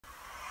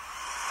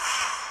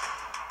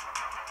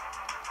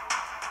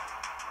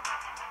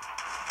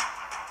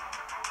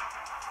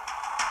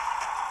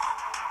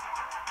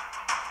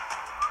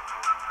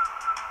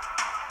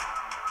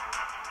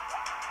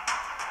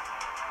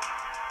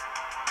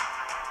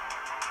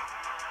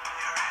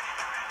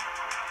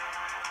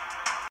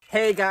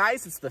Hey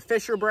guys, it's the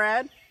Fisher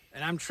Brad.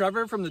 And I'm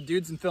Trevor from the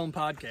Dudes in Film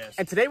podcast.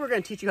 And today we're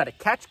going to teach you how to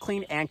catch,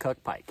 clean, and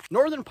cook pike.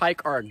 Northern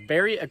pike are a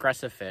very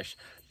aggressive fish.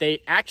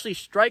 They actually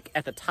strike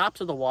at the tops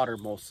of the water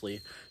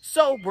mostly.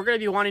 So we're going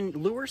to be wanting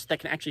lures that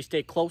can actually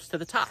stay close to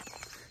the top.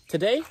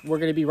 Today we're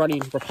going to be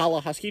running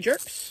Rapala Husky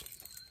jerks,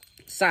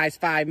 size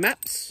 5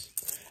 meps,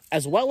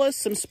 as well as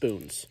some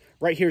spoons.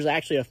 Right here is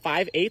actually a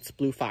 5/8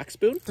 blue fox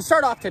spoon. To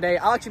start off today,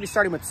 I'll actually be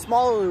starting with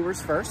smaller lures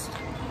first.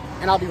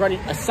 And I'll be running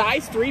a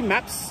size 3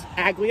 meps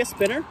Aglia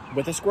spinner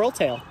with a squirrel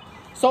tail.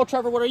 So,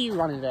 Trevor, what are you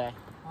running today?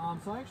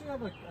 So I actually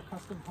have a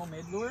custom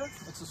homemade lure.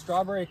 It's a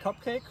strawberry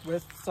cupcake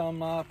with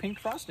some pink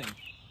frosting.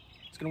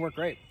 It's gonna work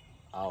great.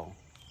 Oh.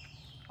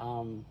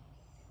 All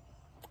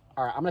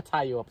right, I'm gonna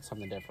tie you up with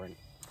something different.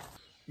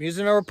 I'm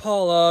using a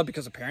Rapala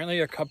because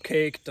apparently a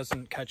cupcake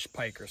doesn't catch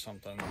pike or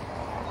something.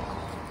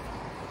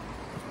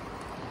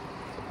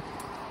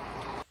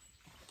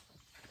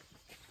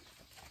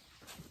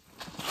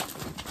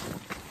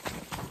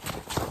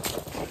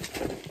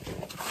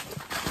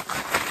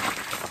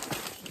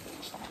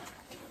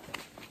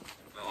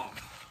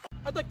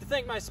 I'd like to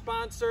thank my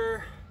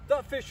sponsor,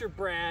 the Fisher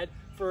Brad,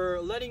 for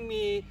letting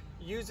me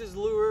use his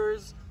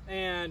lures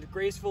and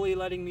gracefully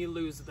letting me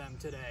lose them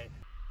today.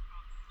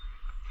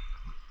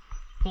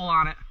 Pull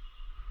on it.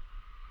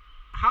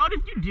 How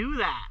did you do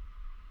that?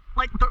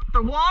 Like,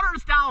 the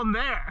water's down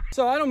there.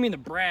 So I don't mean to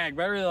brag,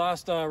 but I really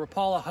lost a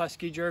Rapala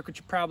Husky jerk, which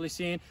you've probably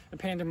seen, a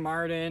Panther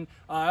Martin.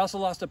 I also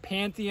lost a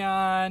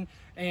Pantheon,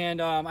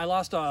 and I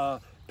lost a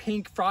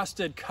pink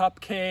frosted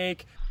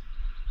cupcake.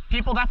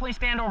 People definitely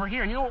stand over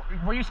here. You know,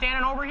 were you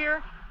standing over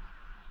here?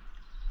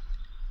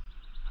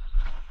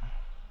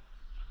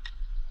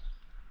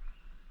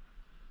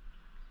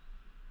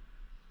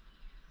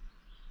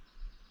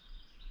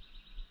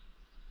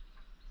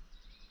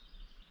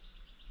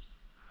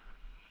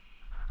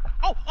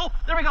 Oh,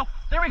 there we go.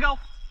 There we go.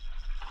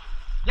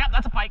 Yep,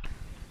 that's a pike.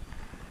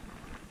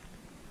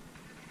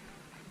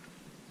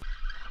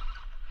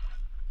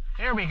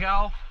 Here we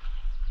go.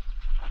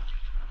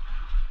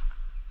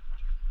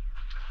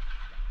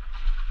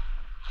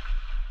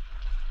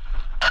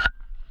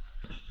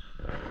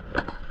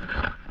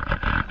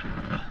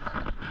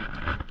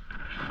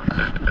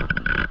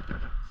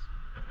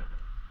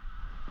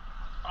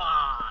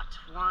 Ah,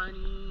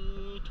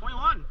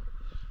 21.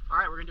 All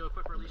right, we're gonna do a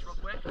quick release real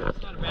quick.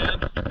 It's not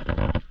bad.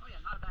 Oh yeah,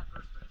 not a bad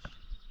first fish.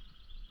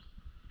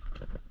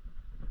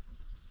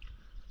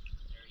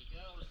 There he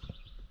goes.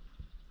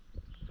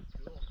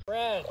 Cool.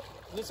 Brad,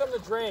 I need something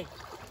to drink.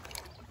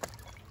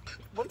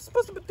 What am I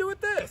supposed to do with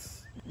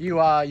this?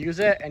 You use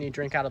it and you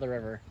drink out of the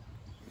river.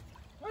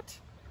 What?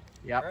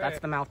 Yep, All that's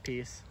right. the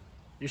mouthpiece.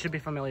 You should be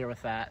familiar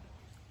with that.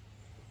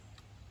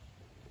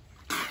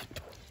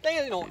 Dang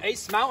it, you know,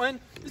 Ace Mountain.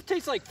 This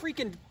tastes like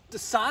freaking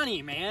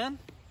Dasani, man.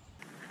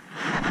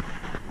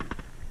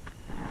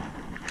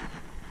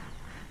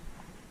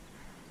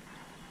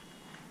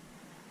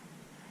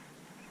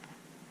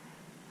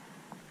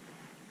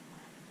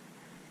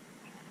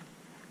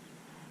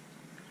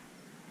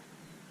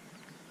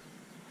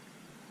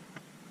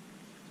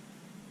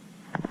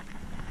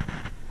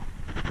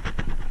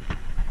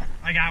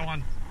 I got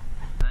one.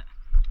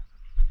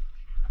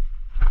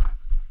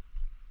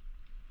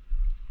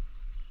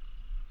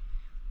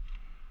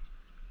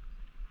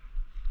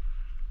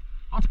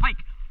 Oh, it's a pike.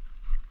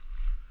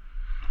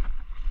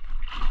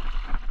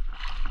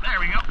 There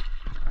we go.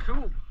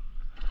 Cool.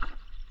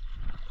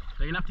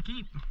 Big enough to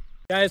keep.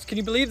 Guys, can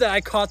you believe that I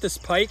caught this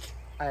pike?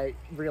 I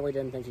really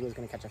didn't think he was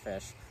going to catch a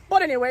fish.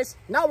 But anyways,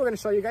 now we're going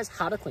to show you guys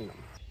how to clean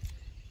them.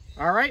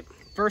 All right,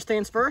 first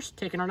things first,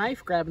 taking our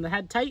knife, grabbing the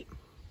head tight.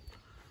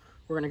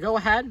 We're going to go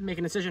ahead, make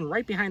an incision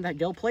right behind that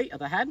gill plate of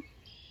the head.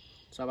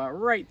 So about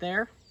right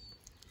there.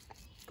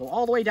 Go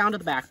all the way down to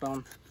the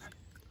backbone.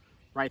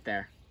 Right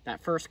there,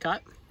 that first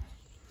cut.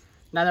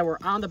 Now that we're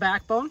on the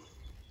backbone,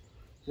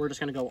 we're just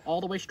going to go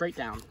all the way straight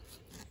down.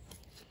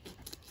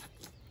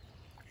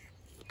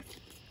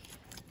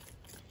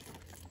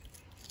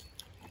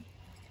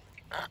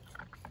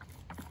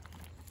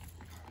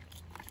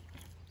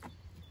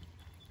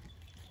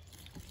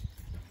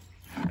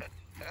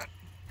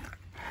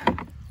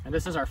 And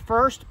this is our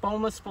first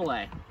boneless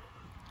fillet.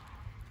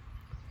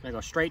 Gonna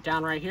go straight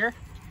down right here.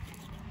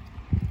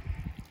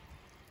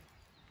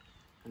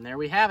 And there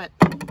we have it.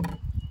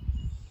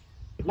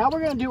 Now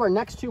we're gonna do our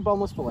next 2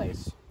 boneless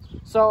fillets.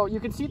 So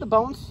you can see the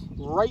bones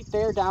right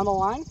there down the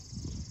line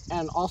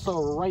and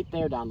also right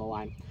there down the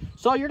line.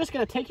 So you're just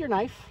gonna take your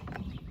knife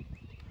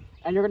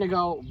and you're gonna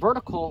go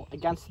vertical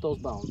against those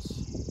bones.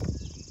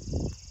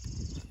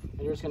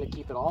 And you're just gonna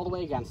keep it all the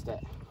way against it.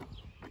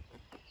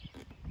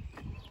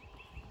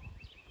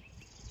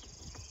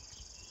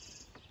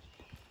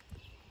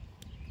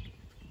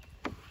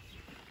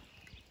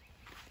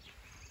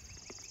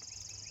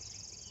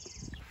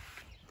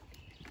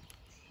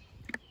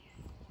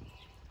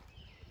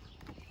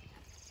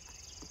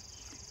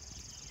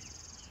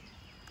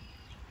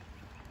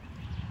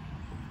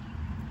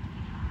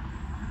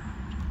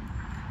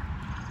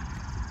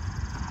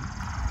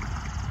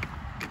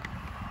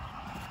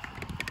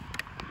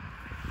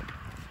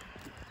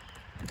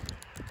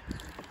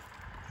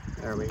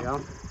 There we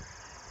go.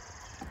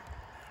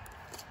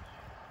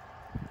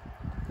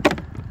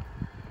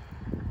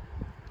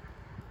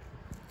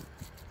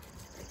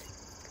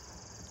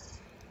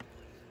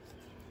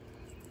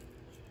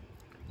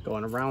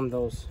 Going around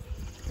those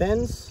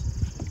fins.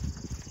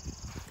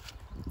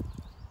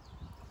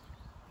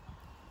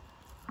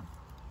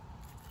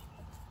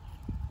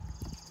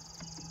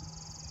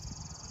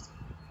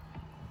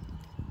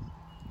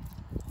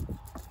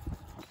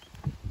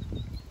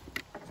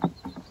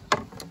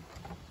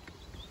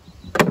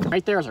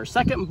 Right there is our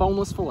second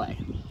boneless fillet.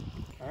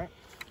 All right.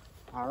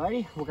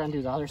 Alrighty, we're gonna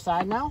do the other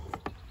side now.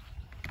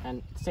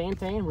 And same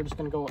thing, we're just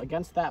gonna go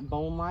against that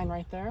bone line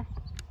right there.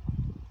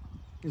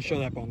 And show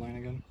that bone line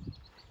again.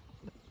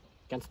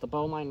 Against the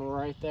bone line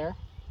right there.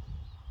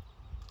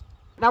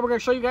 Now we're gonna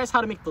show you guys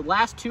how to make the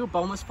last two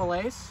boneless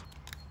fillets.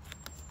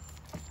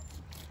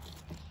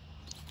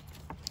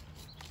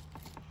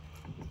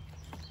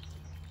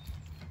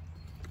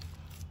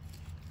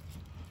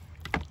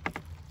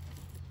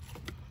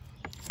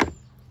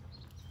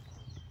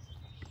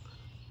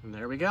 And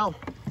there we go,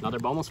 another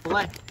boneless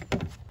fillet.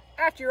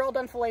 After you're all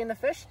done filleting the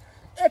fish,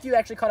 if you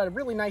actually caught a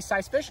really nice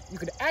sized fish, you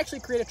could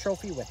actually create a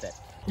trophy with it.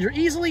 You're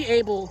easily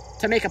able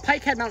to make a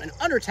pike head mount in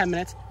under 10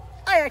 minutes.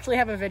 I actually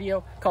have a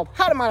video called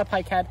How to Mount a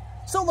Pike Head,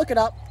 so look it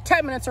up,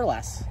 10 minutes or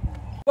less.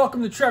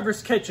 Welcome to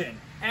Trevor's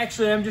Kitchen.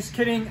 Actually, I'm just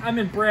kidding. I'm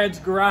in Brad's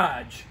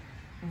garage.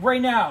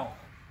 Right now,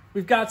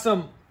 we've got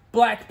some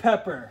black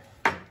pepper.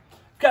 We've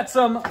got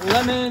some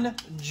lemon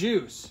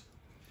juice.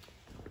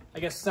 I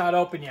guess it's not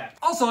open yet.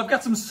 Also, I've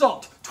got some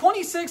salt.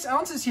 26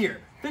 ounces here.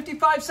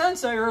 55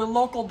 cents at your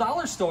local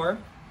dollar store.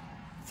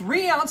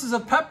 3 ounces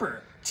of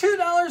pepper.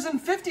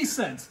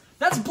 $2.50.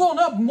 That's blown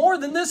up more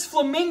than this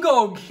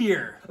flamingo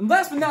here. And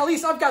last but not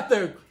least, I've got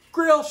the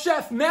Grill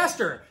Chef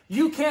Master.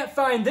 You can't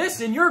find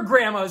this in your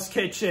grandma's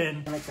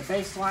kitchen. Make the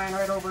baseline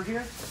right over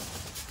here.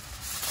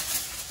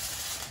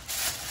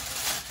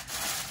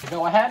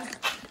 Go ahead,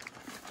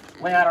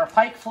 lay out our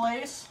pike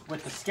fillets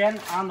with the skin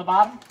on the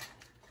bottom.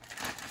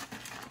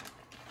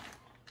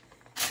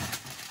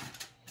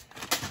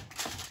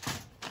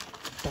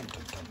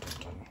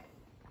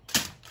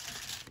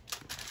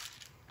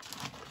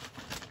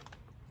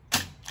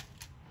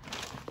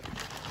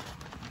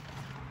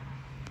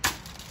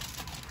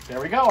 There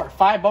we go, our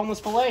 5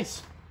 boneless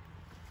fillets.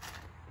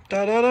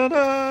 Da da da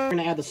da. We're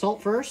gonna add the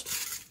salt first.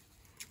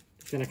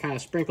 Just gonna kind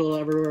of sprinkle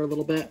it everywhere a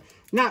little bit.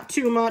 Not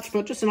too much,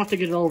 but just enough to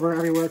get it over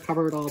everywhere,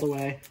 cover it all the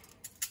way.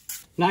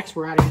 Next,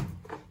 we're adding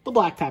the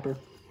black pepper.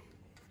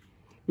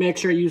 Make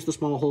sure you use the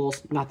small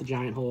holes, not the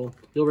giant hole.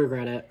 You'll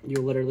regret it. You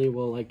literally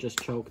will like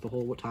just choke the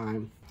whole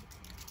time.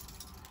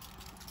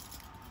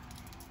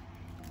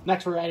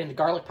 Next, we're adding the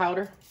garlic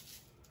powder.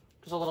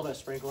 Just a little bit of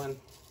sprinkling.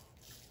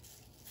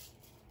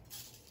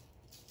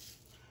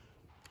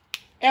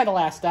 And the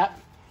last step,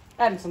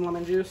 adding some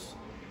lemon juice.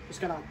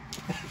 Just gonna,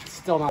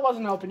 still not, it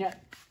wasn't open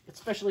yet. It's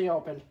officially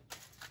open.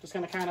 Just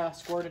gonna kind of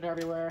squirt it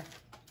everywhere.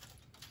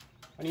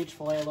 On each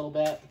fillet a little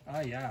bit.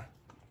 Oh yeah.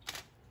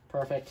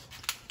 Perfect.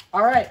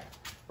 All right,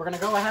 we're gonna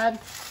go ahead,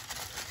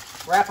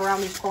 wrap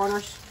around these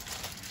corners.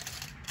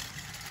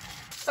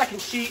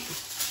 Second sheet,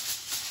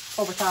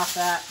 over top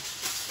that.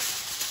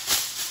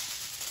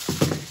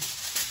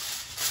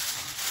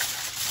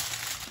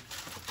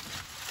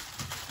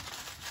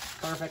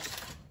 Perfect.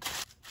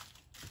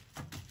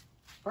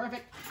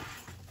 Perfect.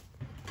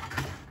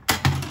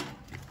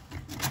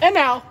 And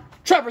now,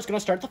 Trevor's gonna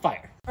start the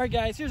fire. All right,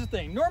 guys, here's the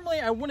thing. Normally,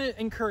 I wouldn't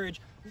encourage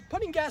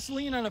putting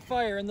gasoline on a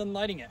fire and then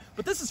lighting it,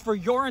 but this is for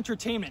your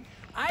entertainment.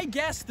 I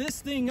gassed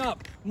this thing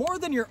up more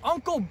than your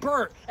Uncle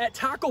Bert at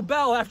Taco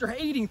Bell after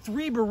eating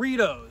 3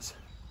 burritos.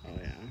 Oh,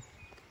 yeah.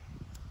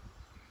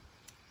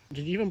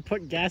 Did you even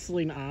put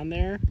gasoline on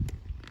there?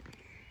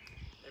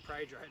 They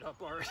probably dried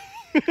up already.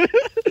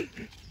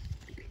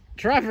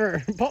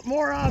 Trevor, put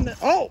more on the...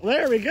 Oh,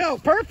 there we go.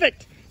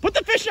 Perfect. Put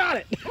the fish on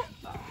it.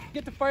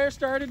 Get the fire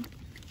started.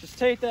 Just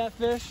take that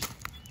fish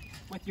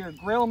with your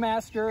grill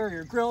master or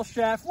your grill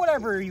chef,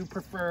 whatever you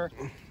prefer.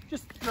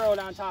 Just throw it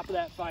on top of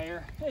that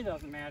fire. It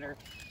doesn't matter.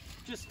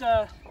 Just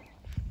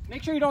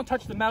make sure you don't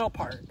touch the metal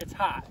part. It's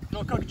hot.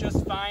 It'll cook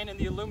just fine in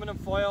the aluminum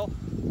foil.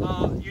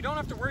 You don't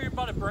have to worry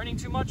about it burning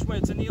too much when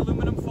it's in the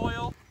aluminum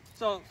foil.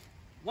 So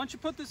once you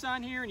put this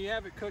on here and you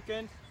have it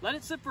cooking, let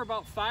it sit for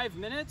about 5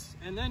 minutes,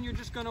 and then you're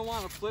just gonna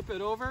wanna flip it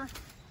over.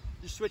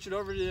 Just switch it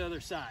over to the other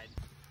side.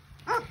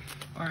 All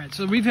right,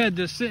 so we've had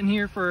this sitting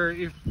here for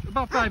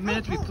about 5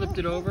 minutes. We flipped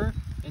it over,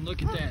 and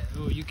look at that.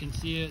 Oh, you can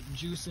see it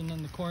juicing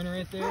in the corner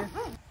right there.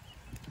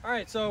 All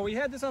right, so we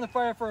had this on the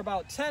fire for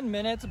about 10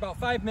 minutes, about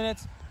 5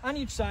 minutes on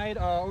each side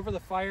over the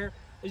fire.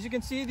 As you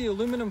can see, the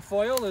aluminum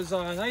foil is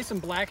nice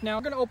and black now.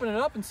 We're gonna open it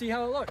up and see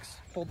how it looks.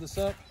 Hold this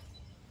up.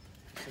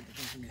 Looks like the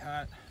thing's gonna be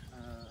hot.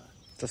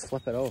 Just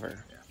flip it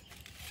over. Yeah.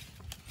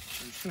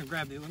 So I'm just gonna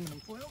grab the aluminum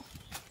foil.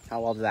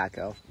 How well did that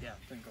go? Yeah,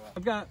 didn't go out.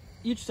 I've got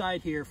each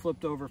side here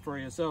flipped over for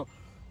you. So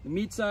the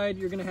meat side,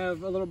 you're gonna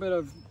have a little bit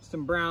of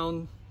some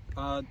brown,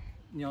 you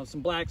know,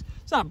 some blacks.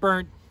 It's not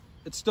burnt,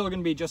 it's still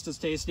gonna be just as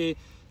tasty.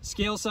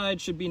 Scale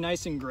side should be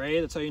nice and gray.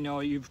 That's how you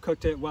know you've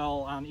cooked it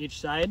well on each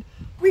side.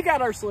 We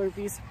got our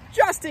Slurpees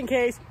just in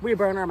case we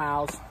burn our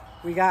mouths.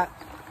 We got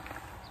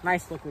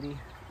nice liquidy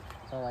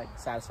to like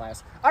satisfy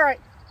us. All right,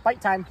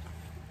 bite time.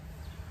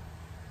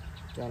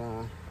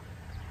 Gonna.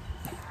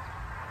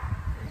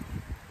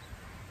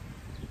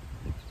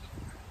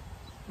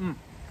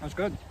 That's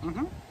good.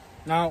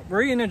 Now,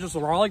 we're eating it just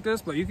raw like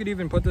this, but you could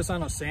even put this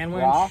on a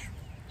sandwich.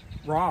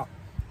 Raw?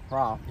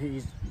 Raw.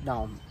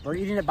 No, we're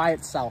eating it by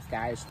itself,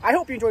 guys. I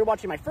hope you enjoyed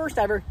watching my first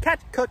ever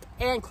catch, cook,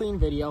 and clean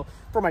video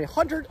for my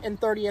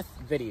 130th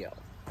video.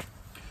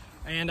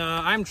 And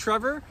I'm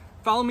Trevor.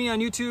 Follow me on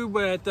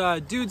YouTube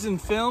at Dudes in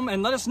Film,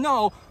 and let us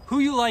know who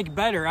you like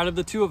better out of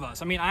the two of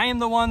us. I mean, I am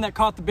the one that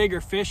caught the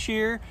bigger fish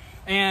here,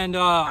 and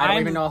I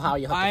don't even know how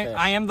you hooked the fish.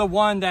 I am the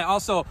one that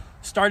also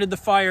started the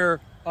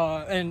fire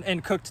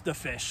and cooked the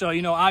fish. So,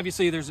 you know,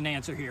 obviously there's an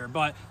answer here,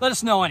 but let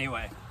us know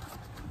anyway.